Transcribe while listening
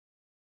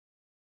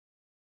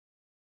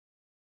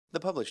The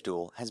Publish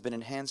tool has been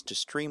enhanced to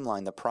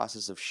streamline the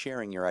process of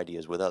sharing your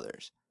ideas with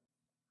others.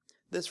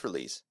 This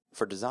release,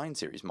 for Design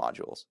Series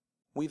modules,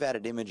 we've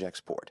added image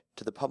export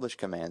to the Publish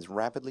command's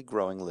rapidly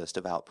growing list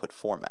of output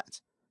formats.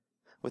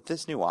 With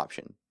this new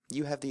option,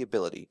 you have the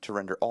ability to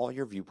render all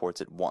your viewports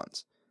at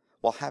once,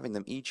 while having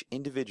them each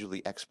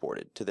individually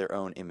exported to their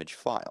own image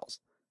files,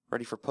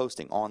 ready for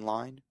posting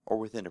online or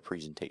within a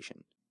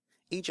presentation.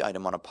 Each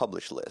item on a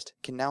Publish list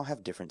can now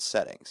have different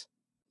settings.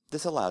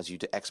 This allows you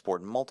to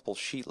export multiple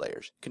sheet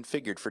layers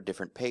configured for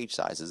different page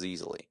sizes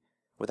easily,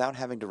 without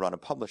having to run a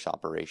publish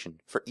operation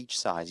for each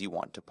size you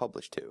want to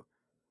publish to,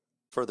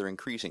 further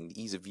increasing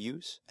the ease of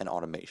use and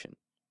automation.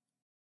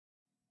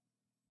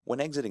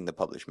 When exiting the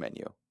Publish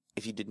menu,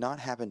 if you did not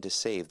happen to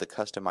save the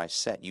customized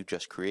set you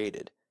just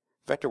created,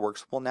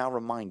 Vectorworks will now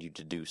remind you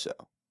to do so.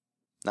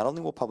 Not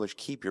only will Publish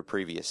keep your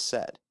previous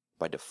set,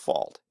 by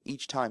default,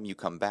 each time you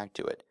come back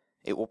to it,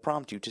 it will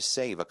prompt you to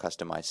save a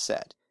customized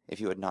set if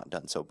you had not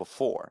done so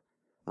before,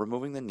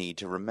 removing the need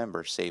to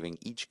remember saving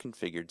each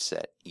configured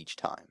set each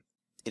time.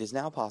 It is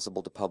now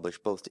possible to publish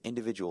both to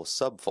individual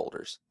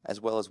subfolders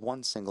as well as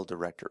one single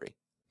directory.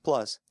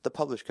 Plus, the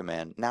Publish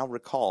command now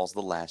recalls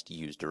the last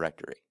used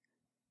directory.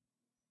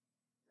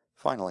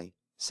 Finally,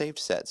 saved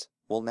sets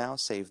will now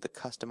save the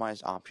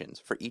customized options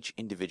for each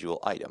individual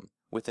item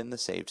within the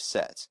saved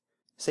sets,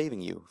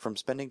 saving you from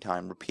spending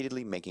time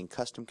repeatedly making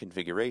custom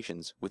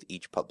configurations with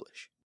each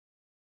publish.